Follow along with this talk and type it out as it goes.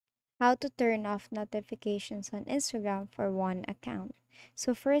How to turn off notifications on Instagram for one account.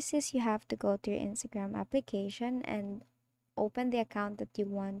 So first is you have to go to your Instagram application and open the account that you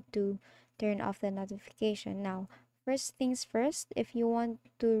want to turn off the notification. Now, first things first, if you want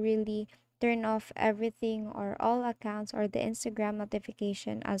to really turn off everything or all accounts or the Instagram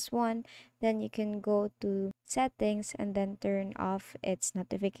notification as one, then you can go to settings and then turn off its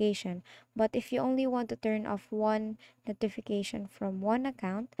notification. But if you only want to turn off one notification from one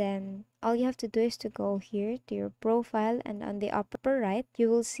account, then all you have to do is to go here to your profile, and on the upper right, you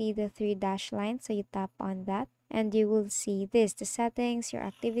will see the three dash lines. So you tap on that and you will see this, the settings, your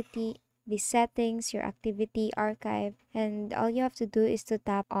activity, the settings, your activity archive, and all you have to do is to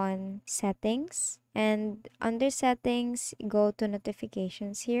tap on settings, and under settings go to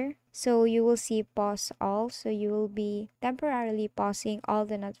notifications here. So you will see pause all, so you will be temporarily pausing all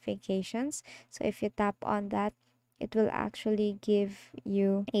the notifications. So if you tap on that, it will actually give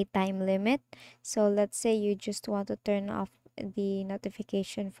you a time limit. So let's say you just want to turn off the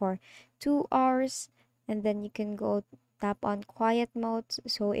notification for 2 hours, and then you can go tap on quiet mode.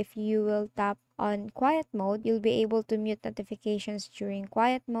 So if you will tap on quiet mode, you'll be able to mute notifications during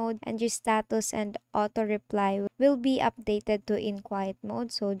quiet mode, and your status and auto reply will be updated to in quiet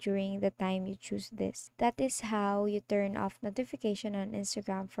mode, so during the time you choose this. That is how you turn off notification on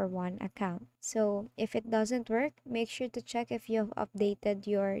Instagram for one account. So if it doesn't work, make sure to check if you have updated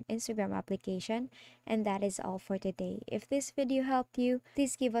your Instagram application. And that is all for today. If this video helped you,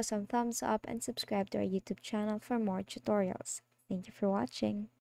 please give us some thumbs up and subscribe to our YouTube channel for more tutorials. Thank you for watching.